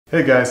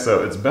Hey guys,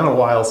 so it's been a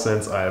while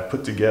since I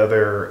put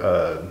together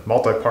a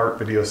multi-part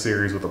video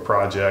series with a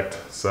project.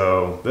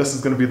 So this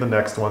is going to be the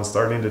next one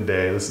starting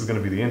today. This is going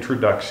to be the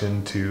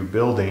introduction to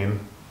building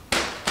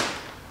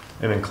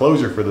an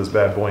enclosure for this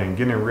bad boy and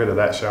getting rid of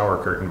that shower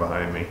curtain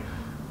behind me.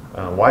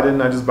 Why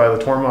didn't I just buy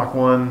the Tormach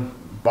one?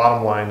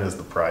 Bottom line is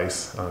the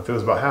price. If it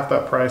was about half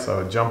that price, I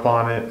would jump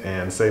on it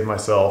and save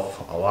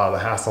myself a lot of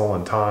the hassle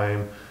and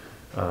time.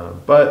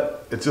 But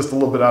it's just a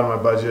little bit out of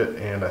my budget,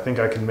 and I think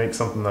I can make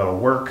something that'll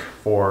work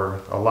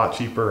for a lot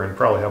cheaper and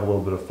probably have a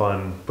little bit of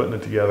fun putting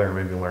it together and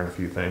maybe learn a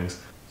few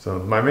things. So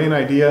my main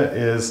idea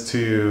is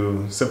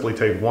to simply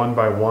take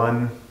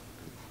 1x1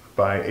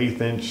 by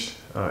 1/8 inch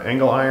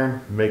angle iron,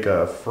 make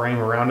a frame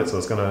around it, so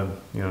it's gonna,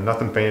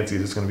 nothing fancy,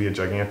 it's gonna be a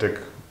gigantic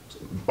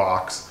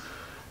box.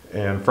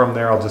 And from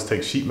there I'll just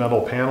take sheet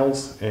metal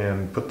panels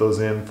and put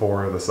those in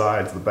for the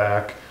sides, the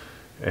back,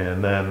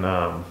 and then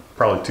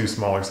probably 2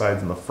 smaller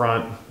sides in the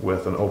front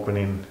with an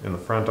opening in the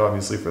front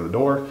obviously for the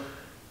door.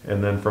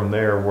 And then from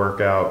there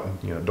work out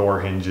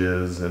door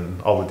hinges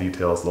and all the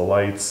details, the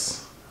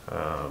lights,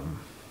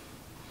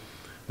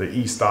 the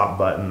e-stop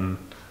button,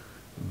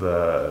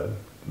 the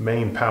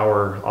main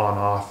power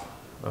on-off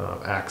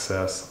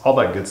access, all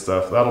that good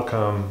stuff. That'll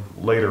come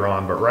later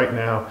on, but right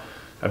now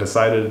I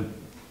decided,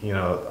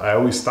 I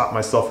always stop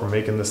myself from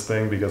making this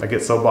thing because I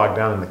get so bogged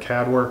down in the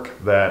CAD work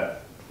that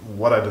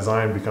what I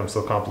design becomes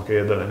so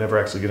complicated that I never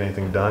actually get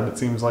anything done, it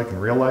seems like, in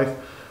real life.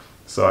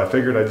 So I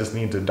figured I just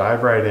need to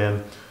dive right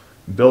in,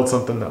 build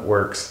something that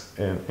works,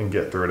 and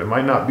get through it. It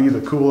might not be the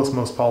coolest,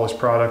 most polished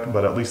product,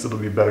 but at least it'll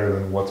be better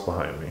than what's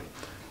behind me.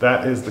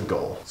 That is the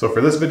goal. So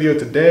for this video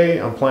today,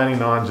 I'm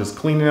planning on just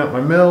cleaning out my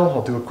mill.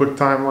 I'll do a quick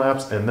time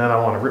lapse, and then I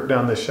want to rip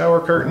down this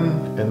shower curtain,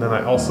 and then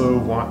I also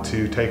want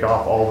to take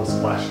off all the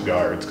splash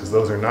guards because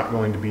those are not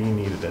going to be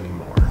needed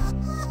anymore.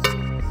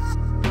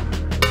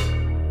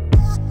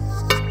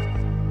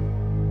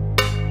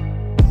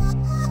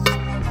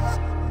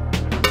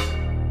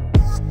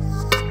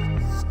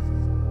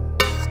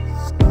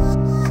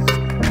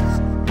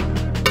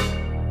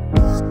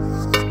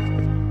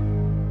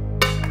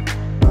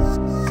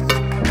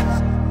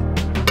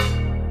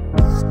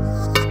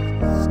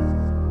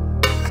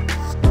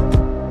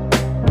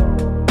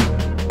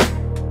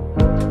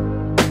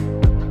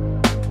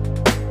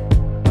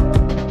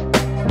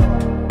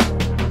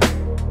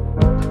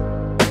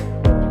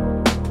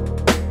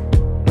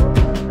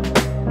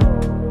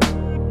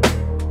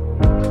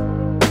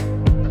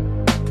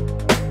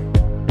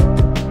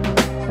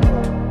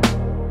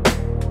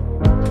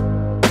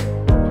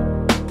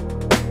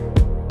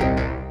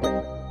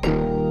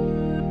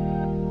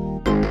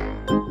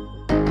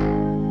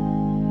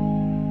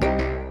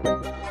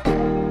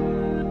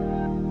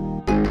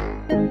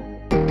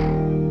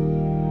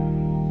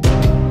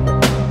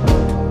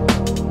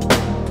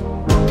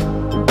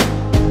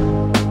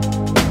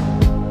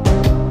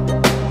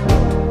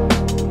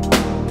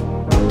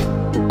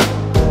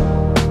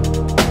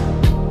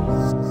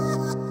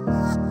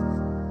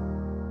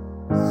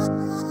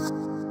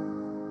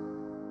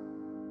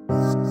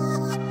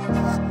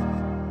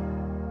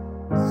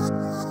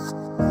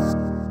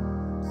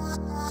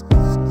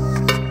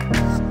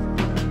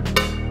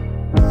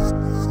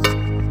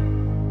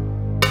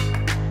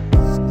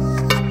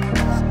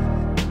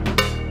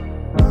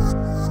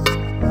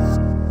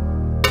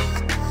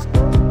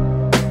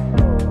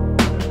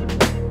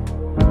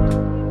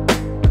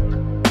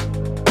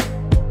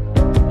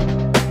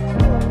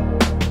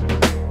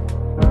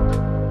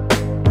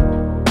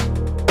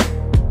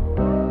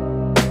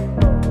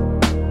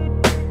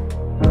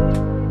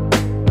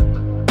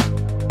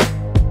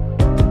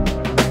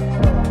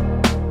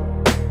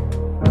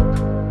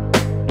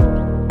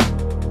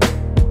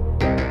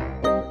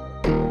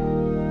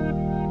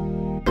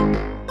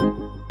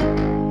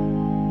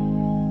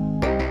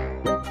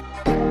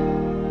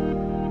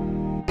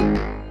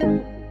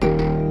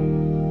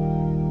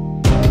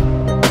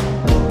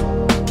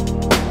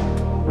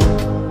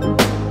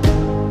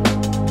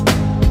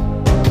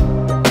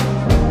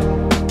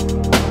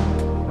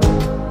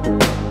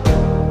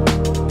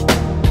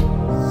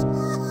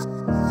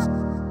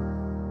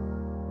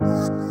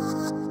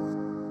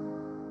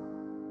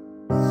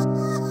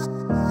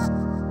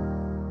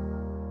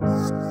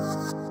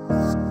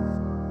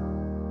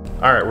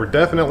 All right, we're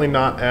definitely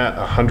not at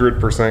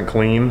 100%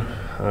 clean.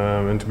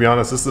 And to be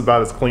honest, this is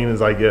about as clean as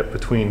I get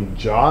between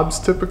jobs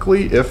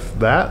typically, if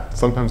that.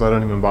 Sometimes I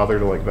don't even bother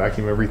to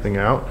vacuum everything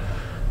out.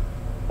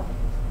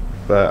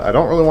 But I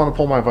don't really want to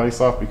pull my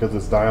vise off because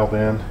it's dialed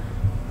in.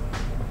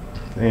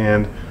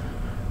 And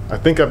I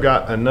think I've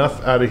got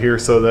enough out of here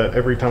so that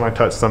every time I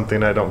touch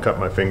something, I don't cut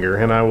my finger,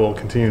 and I will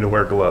continue to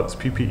wear gloves.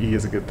 PPE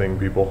is a good thing,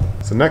 people.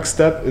 So next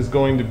step is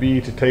going to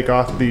be to take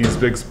off these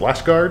big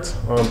splash guards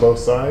on both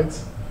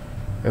sides.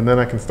 And then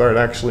I can start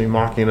actually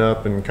mocking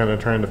up and kind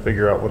of trying to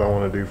figure out what I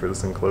want to do for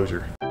this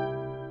enclosure.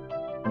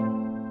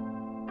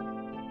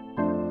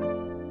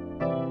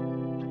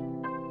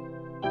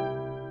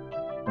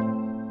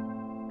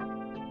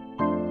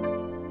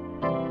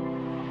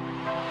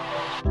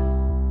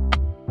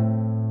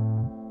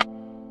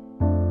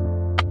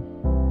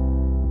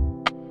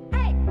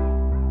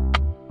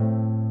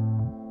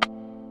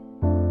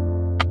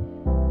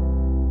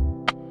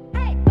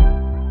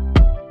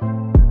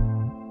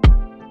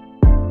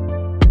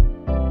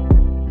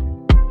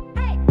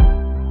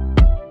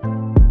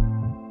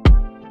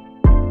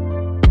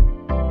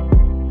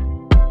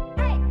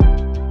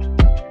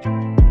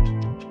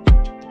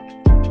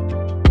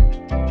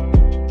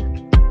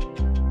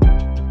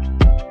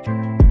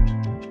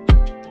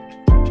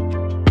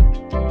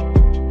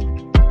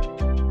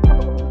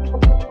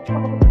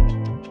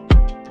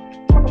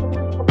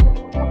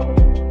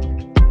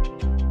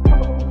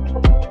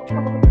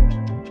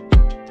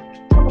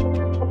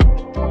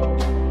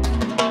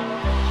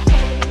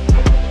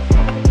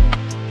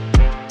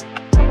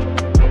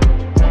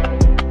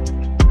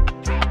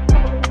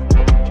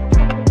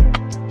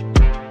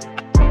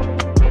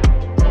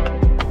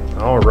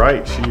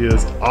 right, she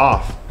is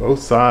off both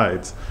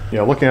sides.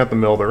 Yeah, looking at the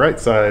mill, the right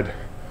side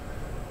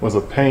was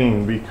a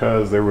pain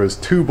because there was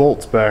 2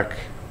 bolts back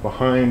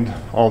behind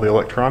all the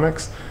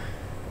electronics,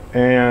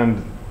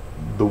 and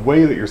the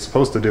way that you're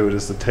supposed to do it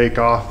is to take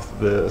off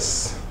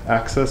this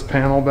access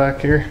panel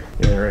back here.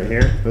 Yeah, right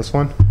here, this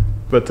one.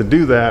 But to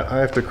do that, I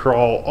have to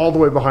crawl all the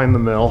way behind the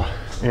mill,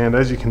 and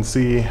as you can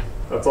see,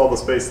 that's all the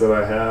space that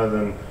I have.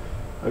 And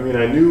I mean,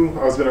 I knew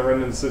I was going to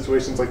run into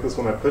situations like this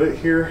when I put it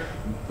here,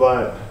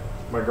 but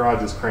my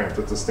garage is cramped.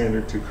 It's a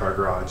standard 2-car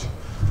garage.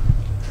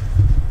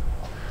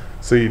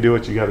 So you do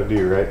what you got to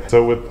do, right?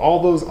 So with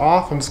all those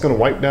off, I'm just going to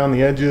wipe down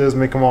the edges,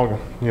 make them all,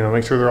 you know,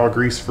 make sure they're all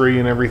grease free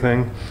and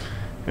everything.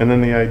 And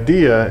then the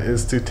idea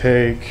is to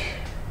take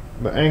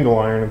the angle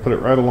iron and put it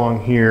right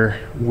along here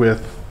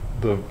with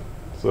the,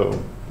 so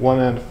one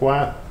end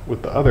flat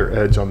with the other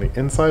edge on the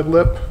inside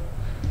lip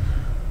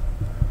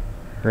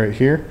right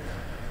here.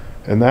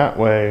 And that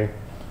way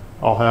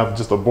I'll have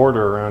just a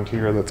border around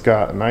here that's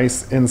got a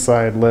nice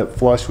inside lip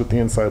flush with the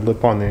inside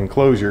lip on the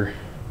enclosure,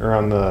 or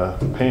on the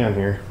pan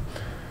here.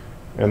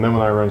 And then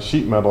when I run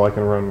sheet metal, I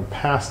can run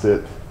past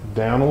it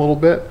down a little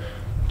bit,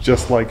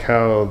 just like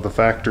how the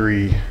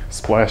factory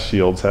splash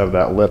shields have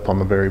that lip on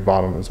the very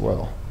bottom as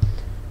well.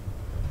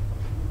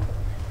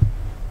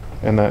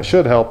 And that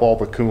should help all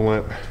the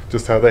coolant,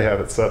 just how they have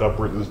it set up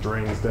where it just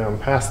drains down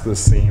past this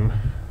seam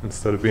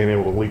instead of being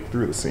able to leak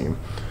through the seam.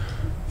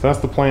 So that's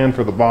the plan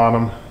for the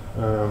bottom.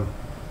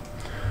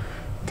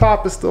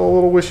 Top is still a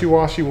little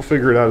wishy-washy. We'll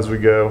figure it out as we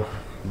go.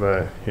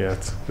 But yeah,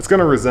 it's going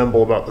to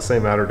resemble about the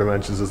same outer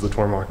dimensions as the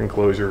Tormach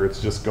Enclosure.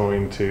 It's just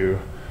going to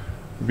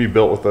be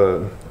built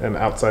with an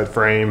outside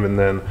frame and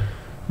then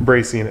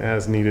bracing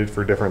as needed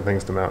for different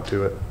things to mount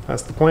to it.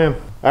 That's the plan.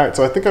 All right,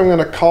 so I think I'm going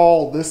to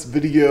call this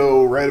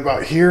video right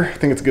about here. I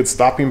think it's a good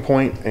stopping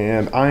point,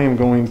 and I am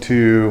going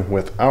to,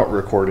 without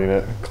recording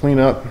it, clean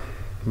up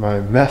my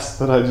mess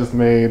that I just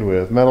made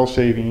with metal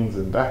shavings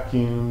and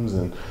vacuums,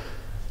 and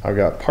I've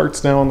got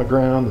parts now on the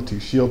ground, the 2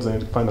 shields, I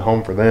need to find a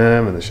home for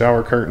them, and the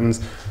shower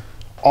curtains,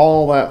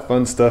 all that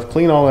fun stuff,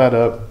 clean all that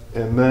up.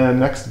 And then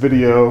next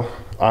video,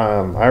 I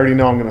already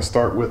know I'm going to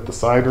start with the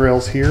side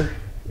rails here,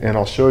 and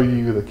I'll show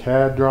you the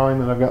CAD drawing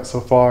that I've got so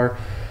far.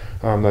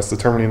 That's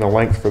determining the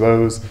length for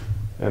those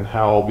and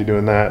how I'll be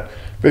doing that.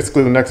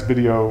 Basically, the next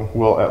video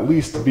will at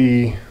least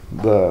be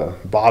the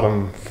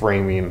bottom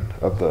framing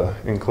of the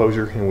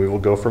enclosure, and we will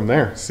go from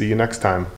there. See you next time.